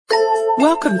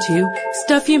Welcome to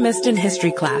Stuff You Missed in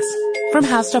History Class from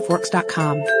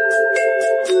HowStuffWorks.com.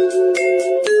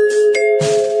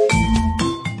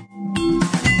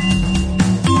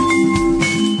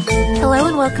 Hello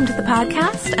and welcome to the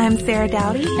podcast. I'm Sarah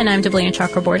Dowdy. And I'm Deblina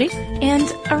Chakraborty. And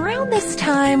around this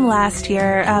time last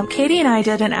year, Katie and I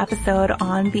did an episode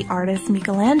on the artist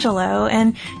Michelangelo.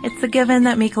 And it's a given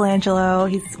that Michelangelo,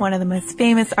 he's one of the most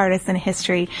famous artists in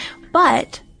history.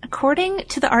 But according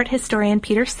to the art historian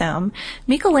Peter Sohm,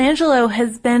 Michelangelo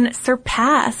has been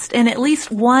surpassed in at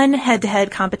least one head-to-head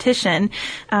competition.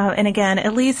 And again,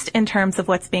 at least in terms of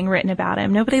what's being written about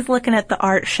him. Nobody's looking at the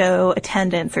art show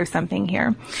attendance or something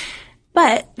here.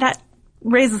 But that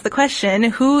raises the question,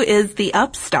 who is the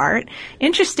upstart?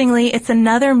 Interestingly, it's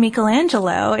another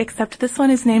Michelangelo, except this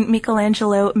one is named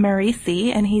Michelangelo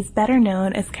Merisi, and he's better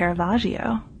known as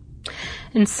Caravaggio.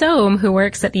 And Sohm, who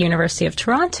works at the University of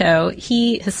Toronto,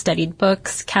 he has studied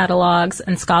books, catalogs,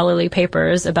 and scholarly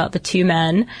papers about the two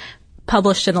men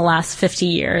published in the last 50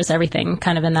 years, everything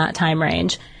kind of in that time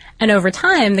range. And over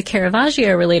time, the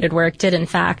Caravaggio-related work did, in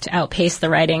fact, outpace the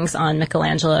writings on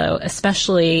Michelangelo,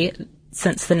 especially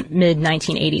since the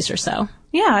mid-1980s or so.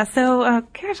 Yeah, so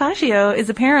Caravaggio is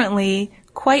apparently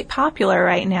quite popular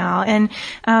right now. And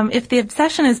if the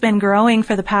obsession has been growing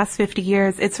for the past 50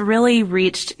 years, it's really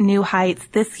reached new heights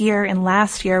this year and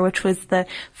last year, which was the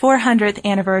 400th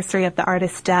anniversary of the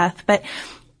artist's death. But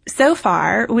so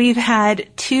far, we've had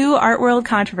two art world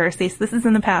controversies. This is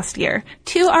in the past year.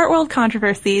 Two art world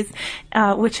controversies,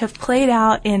 which have played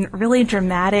out in really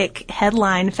dramatic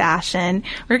headline fashion.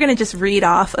 We're going to just read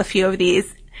off a few of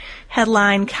these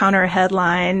headline,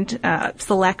 counter-headlined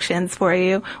selections for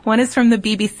you. One is from the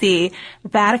BBC.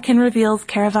 Vatican reveals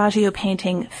Caravaggio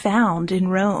painting found in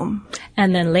Rome.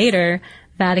 And then later,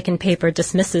 Vatican paper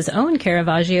dismisses own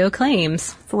Caravaggio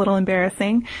claims. It's a little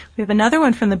embarrassing. We have another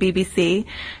one from the BBC.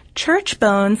 Church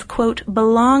bones, quote,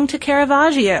 belong to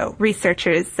Caravaggio,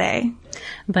 researchers say.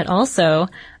 But also,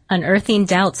 unearthing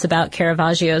doubts about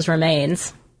Caravaggio's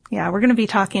remains. Yeah, we're going to be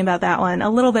talking about that one a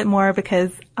little bit more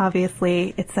because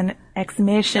obviously it's an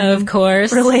exhumation of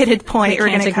course related point. We're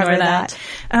going to cover that.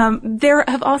 There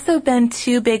have also been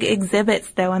two big exhibits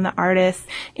though on the artist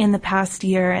in the past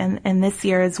year and this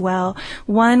year as well.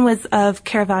 One was of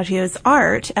Caravaggio's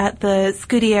art at the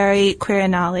Scudieri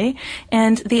Quirinale,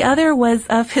 and the other was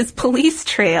of his police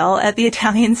trail at the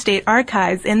Italian State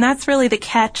Archives. And that's really the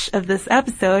catch of this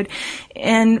episode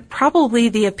and probably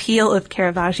the appeal of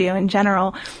Caravaggio in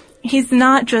general. He's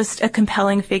not just a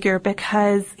compelling figure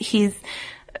because he's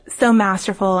so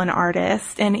masterful an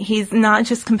artist, and he's not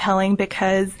just compelling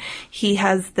because he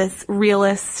has this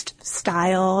realist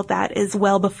style that is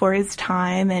well before his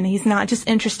time, and he's not just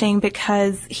interesting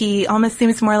because he almost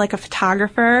seems more like a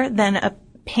photographer than a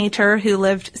painter who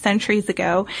lived centuries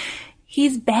ago.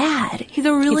 He's bad. He's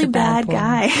a really bad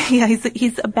guy. Yeah,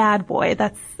 he's a bad boy.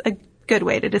 That's a good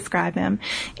way to describe him.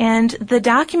 And the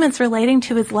documents relating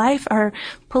to his life are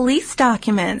police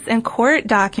documents and court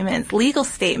documents, legal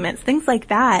statements, things like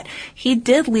that. He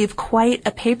did leave quite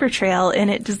a paper trail, and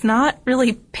it does not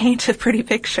really paint a pretty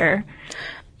picture.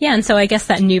 Yeah, and so I guess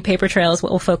that new paper trail is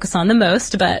what we'll focus on the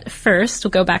most. But first,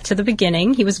 we'll go back to the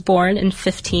beginning. He was born in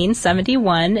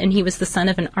 1571, and he was the son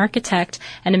of an architect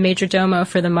and a majordomo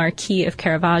for the Marquis of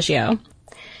Caravaggio.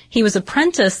 He was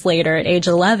apprenticed later at age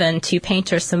 11 to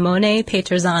painter Simone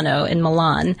Peterzano in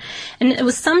Milan. And it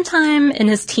was sometime in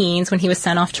his teens when he was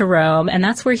sent off to Rome, and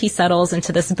that's where he settles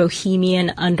into this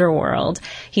bohemian underworld.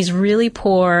 He's really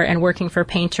poor and working for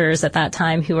painters at that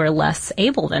time who are less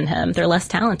able than him. They're less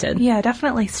talented. Yeah,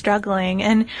 definitely struggling.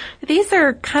 And these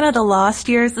are kind of the lost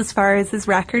years as far as his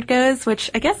record goes, which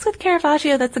I guess with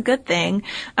Caravaggio, that's a good thing.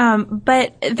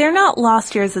 But they're not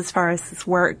lost years as far as his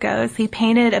work goes. He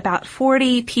painted about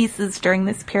 40 pieces during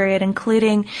this period,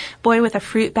 including Boy with a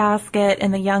Fruit Basket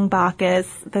and The Young Bacchus.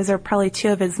 Those are probably two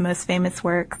of his most famous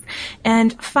works.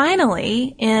 And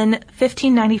finally, in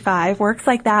 1595, works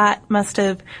like that must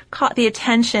have caught the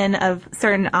attention of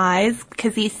certain eyes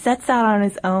because he sets out on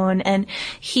his own, and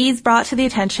he's brought to the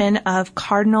attention of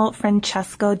Cardinal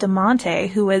Francesco da Monte,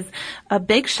 who was a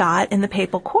big shot in the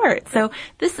papal court. So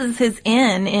this is his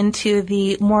in into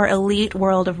the more elite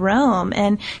world of Rome,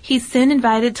 and he's soon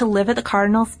invited to live at the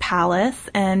cardinal's palace,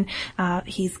 and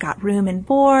he's got room and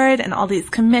board and all these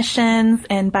commissions.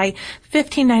 And by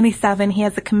 1597, he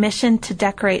has a commission to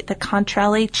decorate the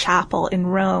Contrelli Chapel in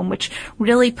Rome, which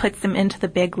really puts him into the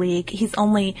big league. He's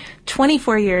only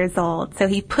 24 years old, so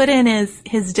he put in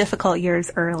his difficult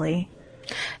years early.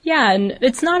 Yeah, and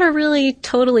it's not a really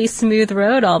totally smooth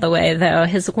road all the way, though.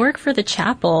 His work for the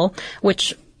chapel,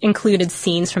 which included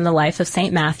scenes from the life of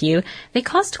St. Matthew, they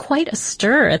caused quite a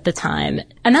stir at the time.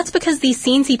 And that's because these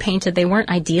scenes he painted, they weren't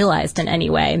idealized in any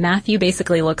way. Matthew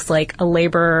basically looks like a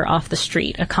laborer off the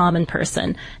street, a common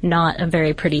person, not a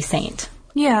very pretty saint.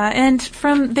 Yeah, and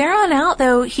from there on out,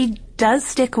 though, he does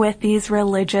stick with these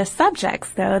religious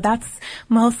subjects, though. That's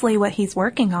mostly what he's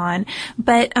working on.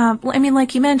 But, I mean,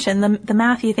 like you mentioned, the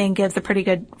Matthew thing gives a pretty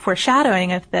good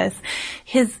foreshadowing of this.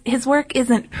 His work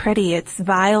isn't pretty. It's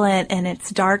violent and it's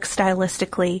dark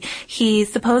stylistically. He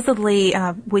supposedly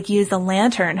would use a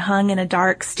lantern hung in a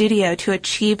dark studio to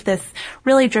achieve this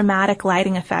really dramatic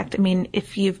lighting effect. I mean,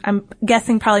 I'm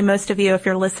guessing probably most of you, if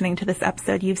you're listening to this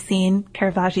episode, you've seen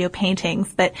Caravaggio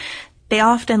paintings, but they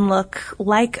often look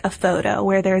like a photo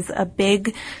where there's a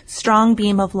big, strong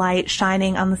beam of light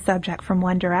shining on the subject from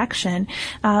one direction.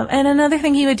 And another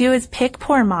thing he would do is pick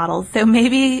poor models. So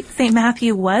maybe St.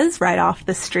 Matthew was right off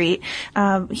the street.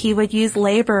 He would use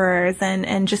laborers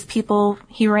and just people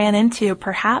he ran into,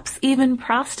 perhaps even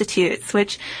prostitutes,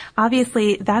 which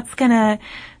obviously that's gonna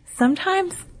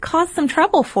sometimes cause some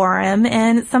trouble for him.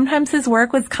 And sometimes his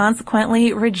work was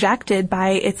consequently rejected by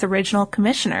its original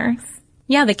commissioners.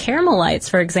 Yeah, the Carmelites,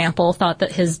 for example, thought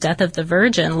that his Death of the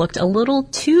Virgin looked a little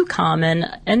too common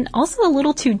and also a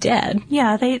little too dead.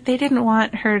 Yeah, they didn't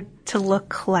want her to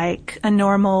look like a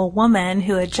normal woman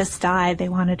who had just died. They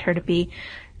wanted her to be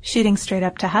shooting straight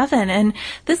up to heaven. And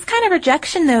this kind of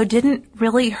rejection, though, didn't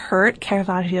really hurt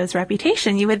Caravaggio's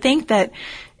reputation. You would think that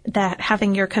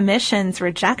having your commissions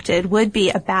rejected would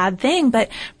be a bad thing, but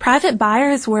private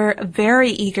buyers were very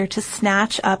eager to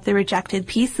snatch up the rejected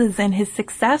pieces, and his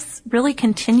success really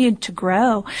continued to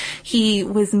grow. He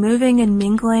was moving and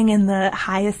mingling in the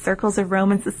highest circles of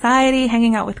Roman society,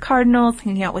 hanging out with cardinals,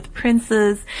 hanging out with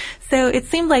princes. So it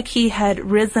seemed like he had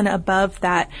risen above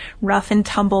that rough and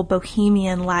tumble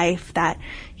bohemian life that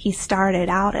he started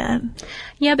out in.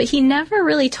 Yeah, but he never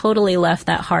really totally left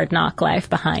that hard knock life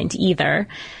behind either.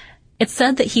 It's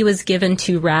said that he was given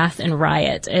to wrath and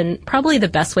riot, and probably the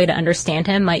best way to understand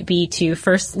him might be to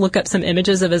first look up some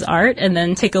images of his art and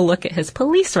then take a look at his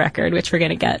police record, which we're going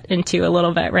to get into a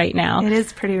little bit right now. It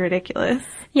is pretty ridiculous.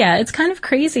 Yeah, it's kind of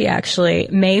crazy, actually.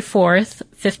 May 4th,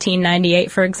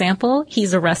 1598, for example,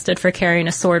 he's arrested for carrying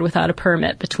a sword without a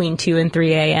permit between 2 and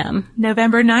 3 a.m.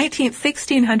 November 19th,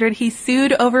 1600, he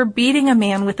sued over beating a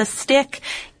man with a stick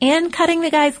and cutting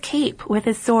the guy's cape with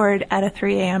his sword at a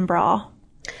 3 a.m. brawl.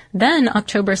 Then,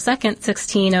 October 2nd,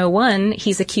 1601,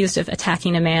 he's accused of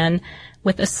attacking a man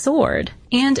with a sword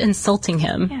and insulting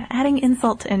him. Yeah, adding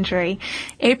insult to injury.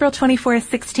 April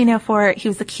 24th, 1604, he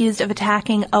was accused of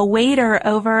attacking a waiter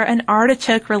over an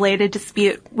artichoke-related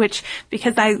dispute, which,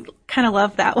 because I kind of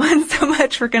love that one so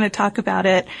much, we're going to talk about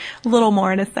it a little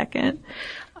more in a second.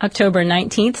 October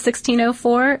 19th,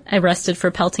 1604, arrested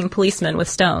for pelting policemen with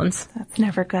stones. That's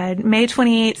never good. May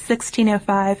 28th,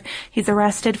 1605, he's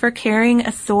arrested for carrying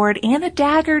a sword and a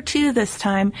dagger, too, this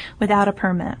time, without a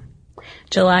permit.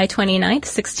 July 29th,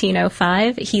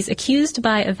 1605, he's accused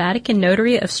by a Vatican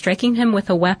notary of striking him with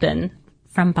a weapon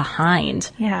from behind.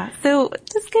 Yeah, so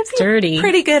this gives you a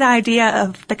pretty good idea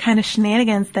of the kind of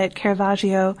shenanigans that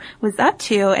Caravaggio was up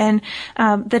to. And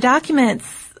the documents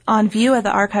on view of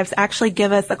the archives actually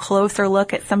give us a closer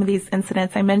look at some of these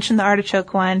incidents. I mentioned the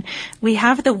artichoke one. We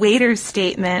have the waiter's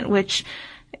statement, which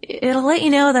it'll let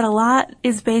you know that a lot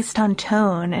is based on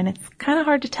tone, and it's kind of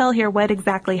hard to tell here what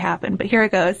exactly happened, but here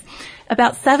it goes.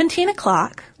 About 17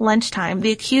 o'clock, lunchtime,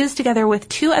 the accused, together with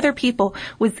 2 other people,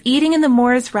 was eating in the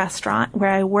Moores restaurant where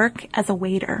I work as a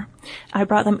waiter. I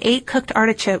brought them 8 cooked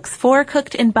artichokes, 4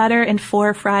 cooked in butter and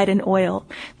 4 fried in oil.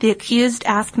 The accused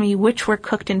asked me which were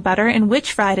cooked in butter and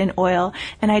which fried in oil,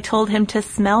 and I told him to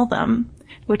smell them,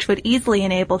 which would easily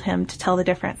enable him to tell the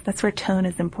difference. That's where tone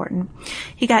is important.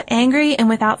 He got angry and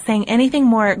without saying anything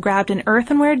more, grabbed an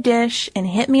earthenware dish and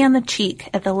hit me on the cheek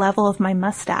at the level of my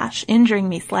mustache, injuring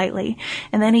me slightly.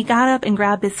 And then he got up and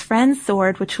grabbed his friend's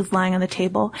sword, which was lying on the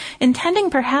table, intending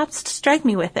perhaps to strike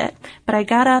me with it. But I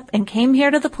got up and came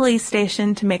here to the police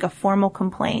station to make a formal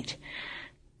complaint.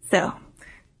 So,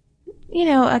 you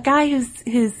know, a guy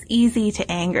who's easy to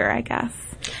anger, I guess.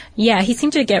 Yeah, he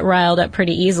seemed to get riled up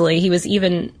pretty easily. He was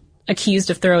even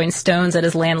accused of throwing stones at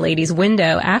his landlady's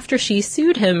window after she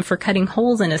sued him for cutting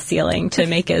holes in his ceiling to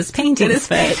make his paintings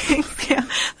fit. Yeah,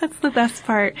 that's the best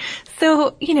part.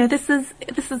 So, you know, this is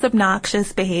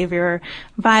obnoxious behavior,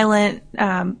 violent,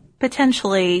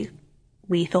 potentially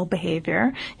lethal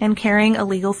behavior, and carrying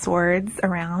illegal swords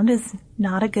around is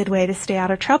not a good way to stay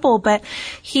out of trouble. But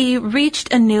he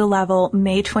reached a new level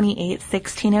May 28,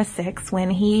 1606, when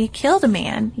he killed a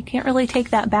man. You can't really take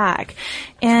that back.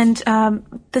 And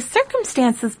the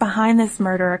circumstances behind this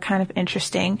murder are kind of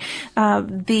interesting.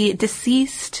 The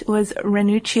deceased was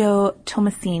Ranuccio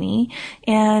Tomasini,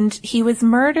 and he was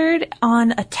murdered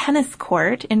on a tennis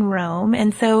court in Rome.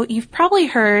 And so you've probably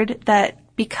heard that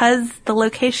because the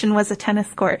location was a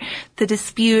tennis court, the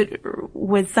dispute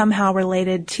was somehow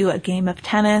related to a game of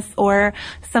tennis, or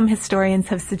some historians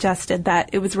have suggested that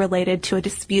it was related to a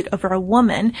dispute over a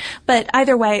woman. But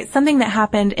either way, something that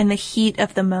happened in the heat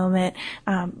of the moment.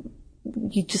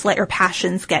 You just let your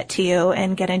passions get to you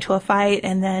and get into a fight,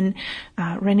 and then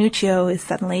Ranuccio is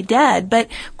suddenly dead. But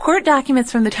court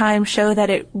documents from the time show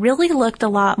that it really looked a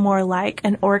lot more like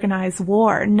an organized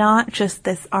war, not just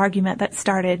this argument that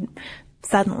started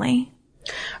suddenly.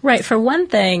 Right. For one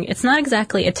thing, it's not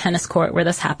exactly a tennis court where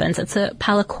this happens. It's a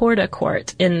Palacorda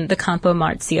court in the Campo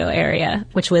Marzio area,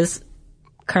 which was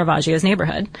Caravaggio's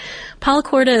neighborhood.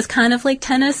 Palacorda is kind of like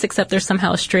tennis, except there's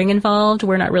somehow a string involved.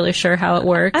 We're not really sure how it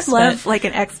works. I'd love like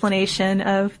an explanation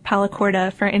of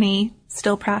Palacorda for any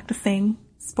still practicing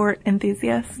sport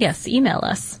enthusiasts. Yes, email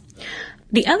us.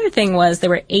 The other thing was there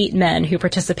were 8 men who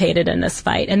participated in this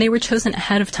fight, and they were chosen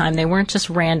ahead of time. They weren't just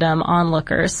random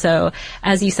onlookers. So,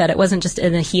 as you said, it wasn't just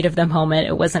in the heat of the moment.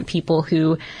 It wasn't people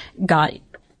who got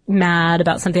mad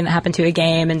about something that happened to a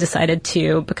game and decided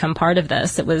to become part of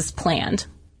this. It was planned.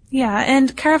 Yeah,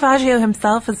 and Caravaggio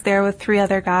himself was there with 3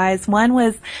 other guys. One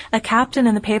was a captain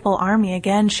in the papal army,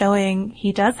 again showing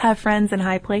he does have friends in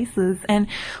high places. And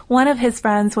one of his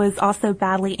friends was also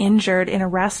badly injured and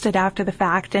arrested after the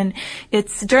fact. And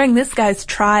it's during this guy's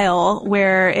trial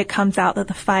where it comes out that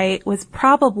the fight was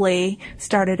probably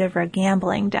started over a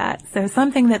gambling debt. So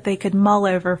something that they could mull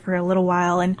over for a little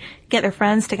while and get their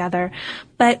friends together.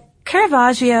 But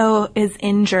Caravaggio is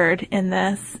injured in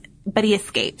this, but he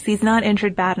escapes. He's not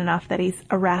injured bad enough that he's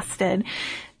arrested.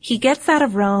 He gets out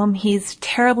of Rome. He's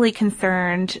terribly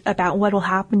concerned about what will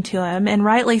happen to him, and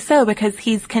rightly so, because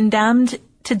he's condemned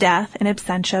to death in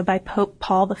absentia by Pope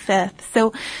Paul V.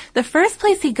 So the first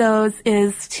place he goes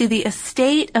is to the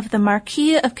estate of the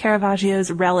Marquis of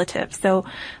Caravaggio's relative. So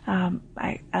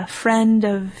a friend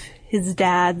of his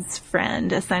dad's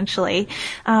friend, essentially.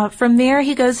 From there,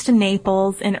 he goes to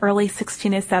Naples in early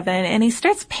 1607, and he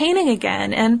starts painting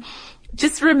again. And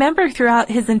just remember, throughout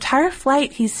his entire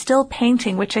flight, he's still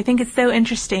painting, which I think is so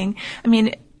interesting. I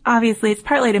mean, obviously, it's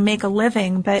partly to make a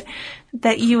living, but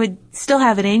that you would still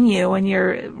have it in you when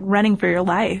you're running for your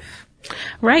life.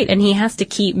 Right, and he has to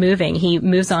keep moving. He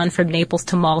moves on from Naples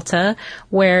to Malta,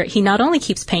 where he not only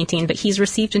keeps painting, but he's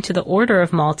received into the Order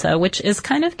of Malta, which is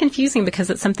kind of confusing because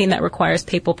it's something that requires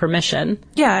papal permission.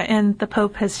 Yeah, and the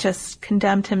Pope has just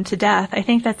condemned him to death. I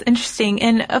think that's interesting.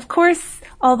 And of course,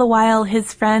 all the while,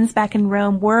 his friends back in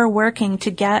Rome were working to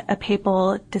get a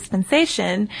papal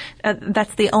dispensation.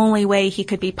 That's the only way he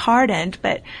could be pardoned,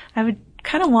 but I would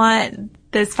kind of want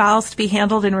those files to be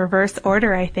handled in reverse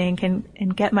order, I think,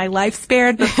 and get my life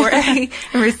spared before I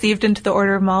am received into the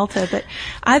Order of Malta. But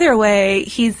either way,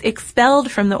 he's expelled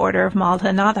from the Order of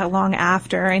Malta not that long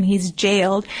after, and he's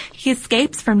jailed. He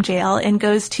escapes from jail and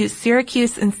goes to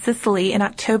Syracuse in Sicily in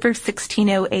October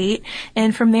 1608.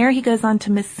 And from there, he goes on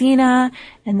to Messina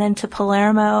and then to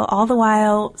Palermo, all the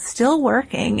while still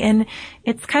working. And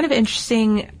it's kind of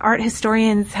interesting. Art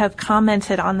historians have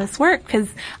commented on this work because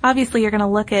obviously you're going to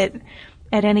look at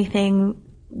anything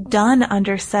done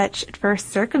under such adverse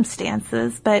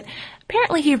circumstances, but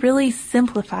apparently he really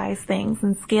simplifies things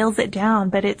and scales it down,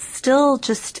 but it's still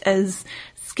just as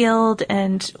skilled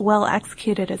and well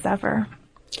executed as ever.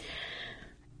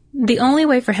 The only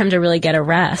way for him to really get a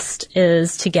rest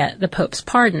is to get the Pope's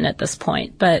pardon at this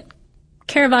point, but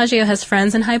Caravaggio has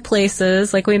friends in high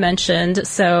places, like we mentioned,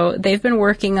 so they've been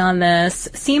working on this.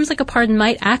 Seems like a pardon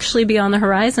might actually be on the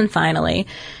horizon finally.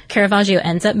 Caravaggio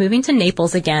ends up moving to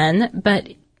Naples again, but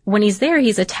when he's there,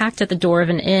 he's attacked at the door of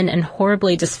an inn and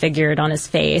horribly disfigured on his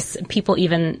face. People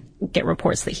even get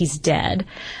reports that he's dead.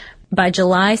 By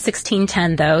July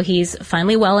 1610, though, he's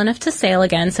finally well enough to sail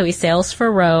again, so he sails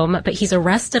for Rome, but he's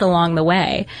arrested along the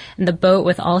way, and the boat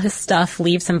with all his stuff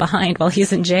leaves him behind while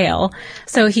he's in jail.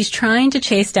 So he's trying to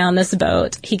chase down this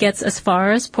boat. He gets as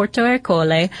far as Porto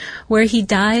Ercole, where he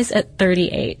dies at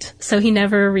 38. So he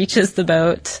never reaches the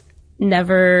boat,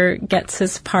 never gets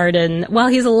his pardon while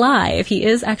he's alive. He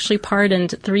is actually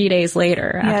pardoned 3 days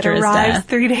later after his death. It arrives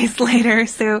 3 days later,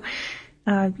 so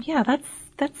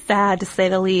that's sad, to say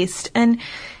the least. And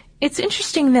It's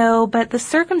interesting, though, but the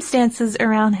circumstances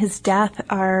around his death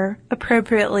are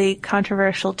appropriately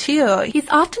controversial, too. He's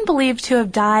often believed to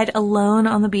have died alone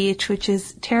on the beach, which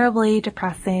is terribly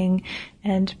depressing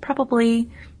and probably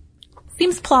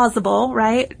seems plausible,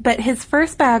 right? But his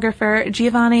first biographer,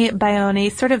 Giovanni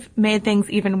Baioni, sort of made things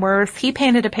even worse. He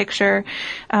painted a picture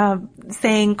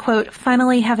saying, quote,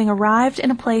 "Finally having arrived in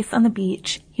a place on the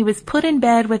beach, he was put in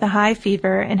bed with a high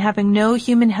fever, and having no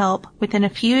human help, within a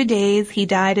few days he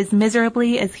died as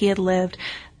miserably as he had lived."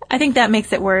 I think that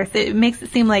makes it worse. It makes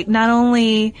it seem like not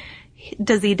only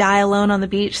does he die alone on the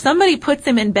beach, somebody puts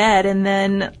him in bed and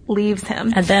then leaves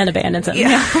him. And then abandons him.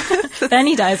 Yeah. Then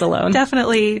he dies alone.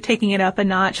 Definitely taking it up a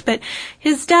notch. But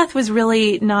his death was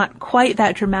really not quite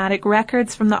that dramatic.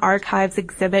 Records from the archives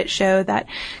exhibit show that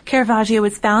Caravaggio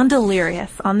was found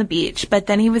delirious on the beach, but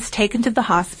then he was taken to the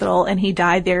hospital and he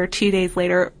died there 2 days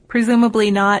later, presumably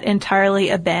not entirely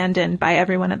abandoned by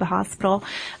everyone at the hospital.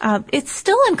 It's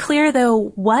still unclear,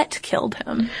 though, what killed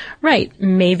him. Right.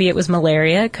 Maybe it was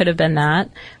malaria. It could have been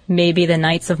that. Maybe the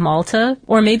Knights of Malta.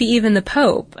 Or maybe even the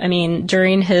Pope. I mean,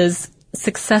 during his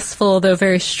successful, though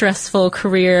very stressful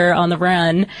career on the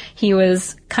run, he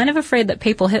was kind of afraid that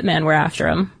papal hitmen were after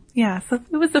him. Yeah, so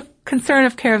it was a concern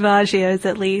of Caravaggio's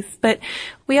at least. But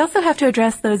we also have to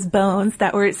address those bones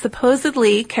that were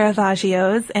supposedly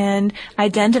Caravaggio's and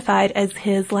identified as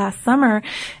his last summer.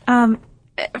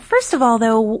 First of all,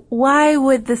 though, why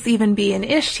would this even be an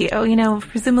issue? You know,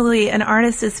 presumably an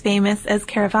artist as famous as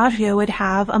Caravaggio would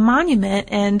have a monument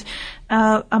and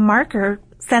a marker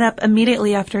set up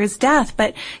immediately after his death.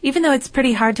 But even though it's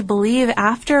pretty hard to believe,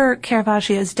 after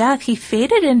Caravaggio's death, he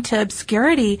faded into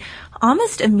obscurity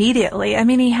almost immediately. I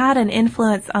mean, he had an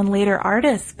influence on later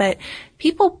artists, but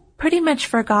people pretty much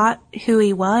forgot who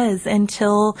he was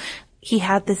until he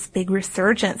had this big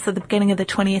resurgence at the beginning of the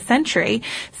 20th century.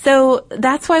 So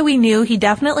that's why we knew he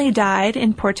definitely died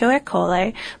in Porto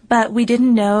Ercole, but we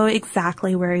didn't know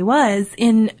exactly where he was.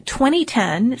 In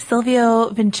 2010,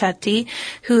 Silvio Vincetti,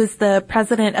 who is the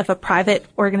president of a private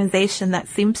organization that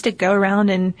seems to go around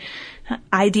and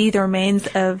ID the remains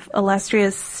of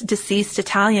illustrious deceased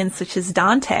Italians such as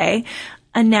Dante,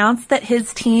 announced that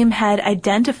his team had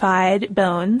identified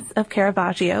bones of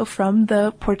Caravaggio from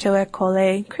the Porto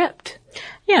Ercole crypt.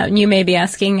 Yeah, and you may be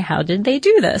asking, how did they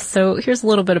do this? So here's a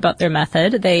little bit about their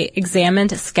method. They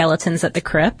examined skeletons at the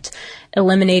crypt,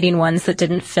 eliminating ones that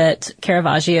didn't fit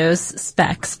Caravaggio's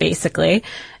specs, basically.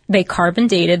 They carbon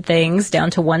dated things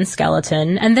down to one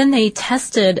skeleton, and then they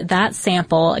tested that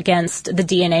sample against the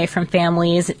DNA from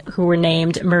families who were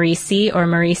named Merici or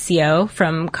Mauricio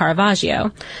from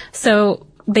Caravaggio. So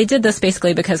they did this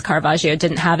basically because Caravaggio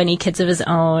didn't have any kids of his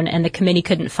own, and the committee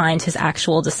couldn't find his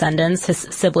actual descendants, his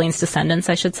siblings' descendants,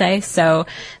 I should say. So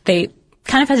they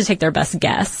kind of had to take their best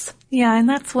guess. Yeah, and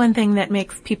that's one thing that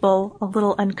makes people a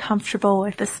little uncomfortable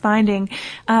with this finding.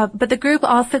 But the group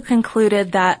also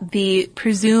concluded that the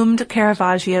presumed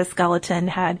Caravaggio skeleton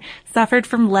had suffered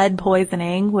from lead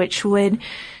poisoning, which would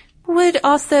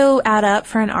also add up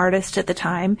for an artist at the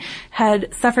time,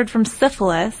 had suffered from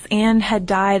syphilis, and had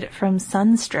died from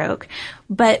sunstroke.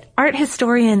 But art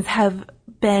historians have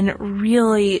been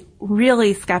really,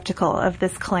 really skeptical of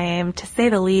this claim, to say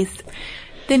the least.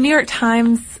 The New York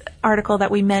Times article that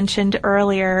we mentioned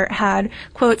earlier had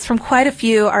quotes from quite a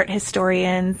few art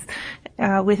historians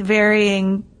with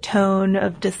varying tone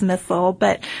of dismissal,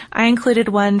 but I included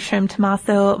one from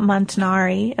Tommaso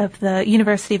Montanari of the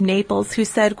University of Naples, who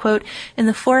said, quote, "In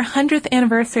the 400th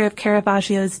anniversary of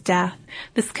Caravaggio's death,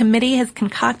 this committee has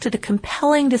concocted a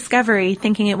compelling discovery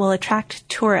thinking it will attract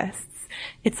tourists.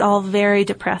 It's all very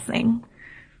depressing."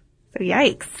 So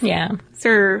yikes. Yeah.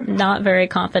 Sir. Not very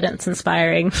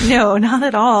confidence-inspiring. No, not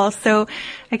at all. So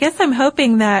I guess I'm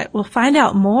hoping that we'll find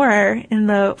out more in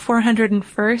the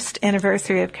 401st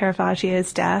anniversary of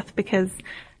Caravaggio's death, because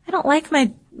I don't like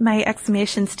my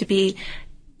exhumations to be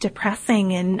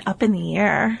depressing and up in the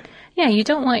air. Yeah, you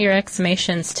don't want your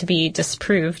exhumations to be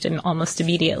disproved almost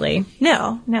immediately.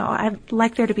 No, I'd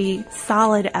like there to be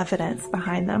solid evidence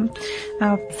behind them.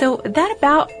 So that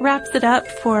about wraps it up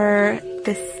for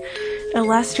this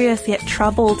illustrious yet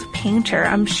troubled painter.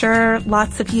 I'm sure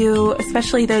lots of you,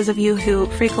 especially those of you who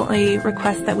frequently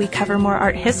request that we cover more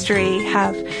art history,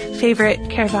 have favorite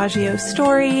Caravaggio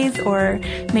stories, or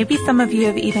maybe some of you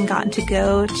have even gotten to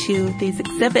go to these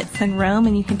exhibits in Rome,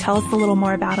 and you can tell us a little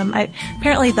more about them.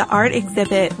 Apparently the art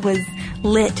exhibit was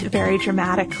lit very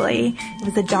dramatically. It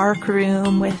was a dark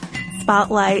room with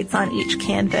spotlights on each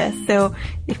canvas. So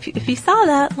if you saw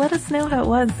that, let us know how it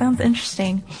was. Sounds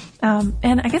interesting.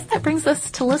 And I guess that brings us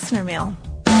to listener mail.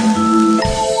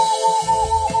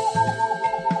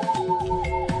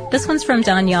 This one's from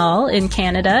Danielle in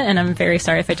Canada, and I'm very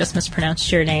sorry if I just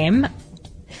mispronounced your name.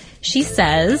 She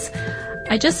says,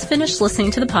 I just finished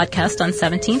listening to the podcast on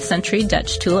 17th century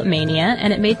Dutch tulip mania,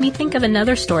 and it made me think of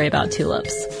another story about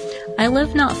tulips. I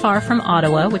live not far from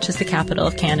Ottawa, which is the capital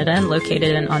of Canada and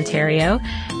located in Ontario,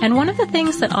 and one of the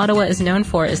things that Ottawa is known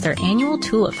for is their annual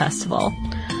tulip festival.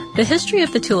 The history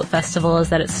of the Tulip Festival is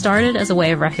that it started as a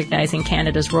way of recognizing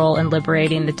Canada's role in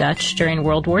liberating the Dutch during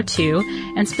World War II,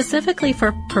 and specifically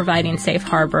for providing safe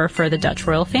harbor for the Dutch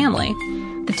royal family.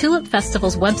 The Tulip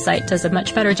Festival's website does a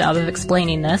much better job of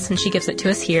explaining this, and she gives it to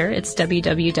us here. It's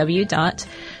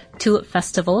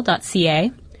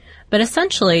www.tulipfestival.ca. But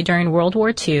essentially, during World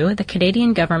War II, the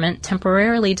Canadian government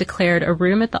temporarily declared a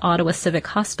room at the Ottawa Civic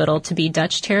Hospital to be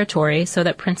Dutch territory so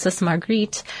that Princess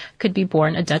Margriet could be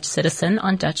born a Dutch citizen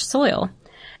on Dutch soil.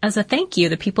 As a thank you,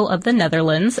 the people of the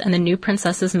Netherlands and the new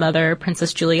princess's mother,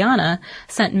 Princess Juliana,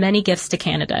 sent many gifts to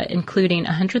Canada, including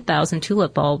 100,000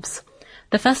 tulip bulbs.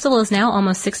 The festival is now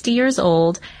almost 60 years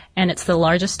old, and it's the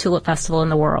largest tulip festival in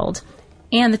the world.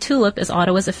 And the tulip is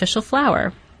Ottawa's official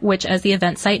flower, which, as the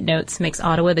event site notes, makes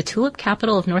Ottawa the tulip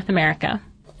capital of North America.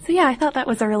 So yeah, I thought that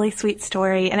was a really sweet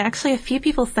story. And actually a few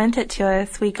people sent it to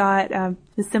us. We got a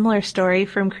similar story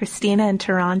from Christina in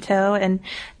Toronto, and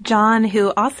John,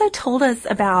 who also told us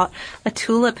about a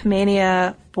Tulip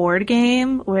Mania board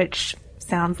game, which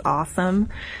sounds awesome.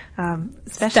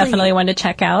 Especially, definitely one to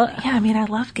check out. Yeah, I mean, I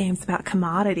love games about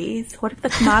commodities. What if the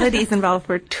commodities involved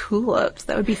were tulips?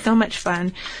 That would be so much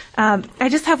fun. I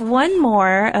just have one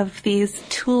more of these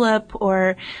tulip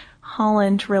or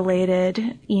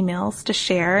Holland-related emails to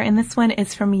share, and this one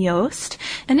is from Joost.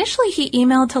 Initially, he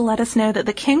emailed to let us know that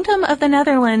the Kingdom of the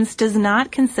Netherlands does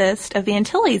not consist of the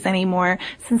Antilles anymore,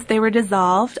 since they were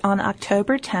dissolved on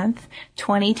October 10th,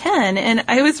 2010. And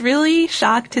I was really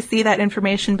shocked to see that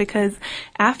information, because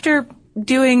after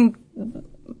doing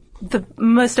the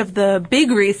most of the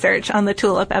big research on the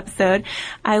tulip episode,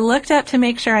 I looked up to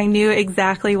make sure I knew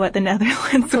exactly what the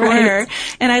Netherlands were.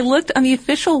 And I looked on the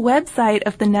official website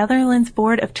of the Netherlands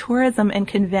Board of Tourism and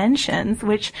Conventions,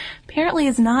 which apparently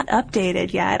is not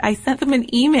updated yet. I sent them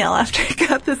an email after I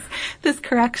got this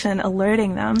correction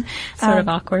alerting them. Sort of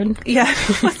awkward. Yeah,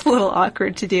 it was a little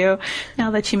awkward to do now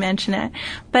that you mention it.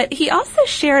 But he also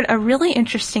shared a really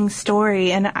interesting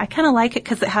story, and I kind of like it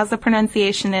because it has a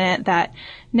pronunciation in it that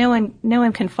no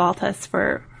one can fault us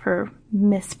for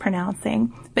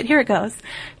mispronouncing. But here it goes.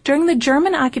 During the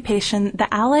German occupation,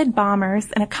 the Allied bombers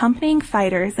and accompanying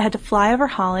fighters had to fly over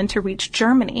Holland to reach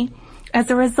Germany. As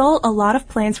a result, a lot of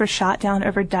planes were shot down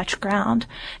over Dutch ground.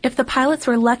 If the pilots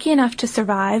were lucky enough to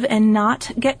survive and not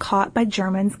get caught by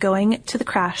Germans going to the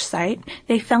crash site,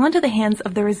 they fell into the hands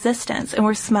of the resistance and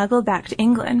were smuggled back to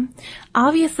England.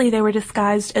 Obviously, they were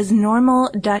disguised as normal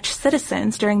Dutch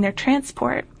citizens during their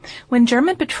transport. When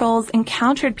German patrols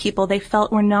encountered people they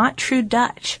felt were not true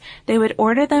Dutch, they would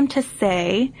order them to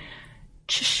say,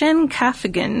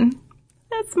 "Tschenkaffigen."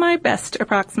 That's my best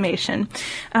approximation.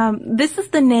 This is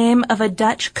the name of a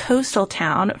Dutch coastal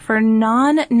town. For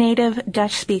non-native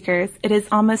Dutch speakers, it is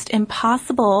almost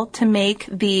impossible to make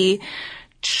the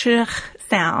ch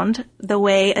sound the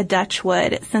way a Dutch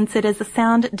would, since it is a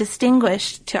sound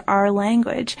distinguished to our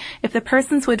language. If the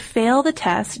persons would fail the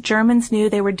test, Germans knew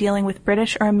they were dealing with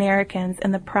British or Americans,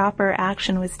 and the proper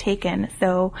action was taken.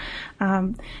 So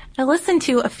I listened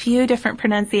to a few different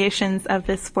pronunciations of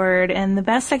this word, and the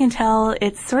best I can tell,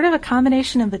 it's sort of a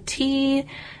combination of a T,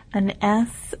 an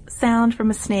S sound from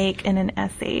a snake, and an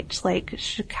SH, like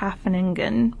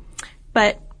Schkaffeningen.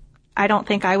 But I don't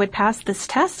think I would pass this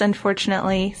test,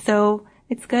 unfortunately, so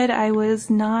it's good I was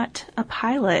not a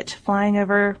pilot flying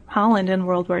over Holland in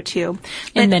World War II.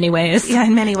 But, in many ways. Yeah,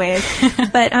 in many ways.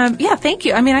 But yeah, thank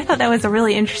you. I mean, I thought that was a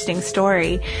really interesting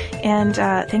story, and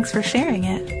thanks for sharing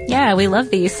it. Yeah, we love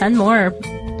these. Send more.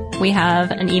 We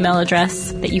have an email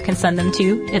address that you can send them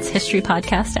to. It's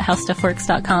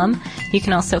historypodcast@howstuffworks.com. You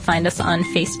can also find us on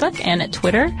Facebook and at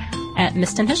Twitter at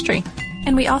Missed in History.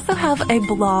 And we also have a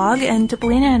blog, and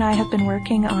Deblina and I have been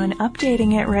working on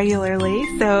updating it regularly.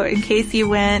 So in case you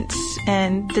went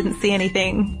and didn't see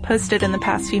anything posted in the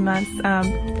past few months,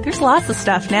 there's lots of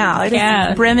stuff now. It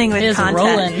is brimming with content.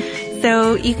 Rolling.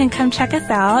 So you can come check us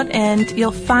out, and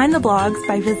you'll find the blogs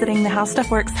by visiting the How Stuff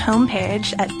Works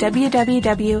homepage at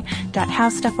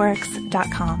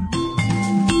www.howstuffworks.com.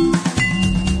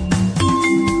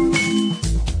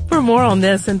 For more on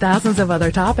this and thousands of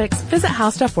other topics, visit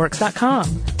howstuffworks.com.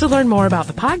 To learn more about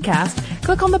the podcast,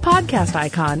 click on the podcast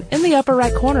icon in the upper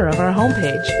right corner of our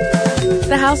homepage.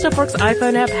 The How Stuff Works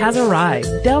iPhone app has arrived.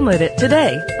 Download it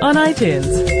today on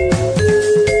iTunes.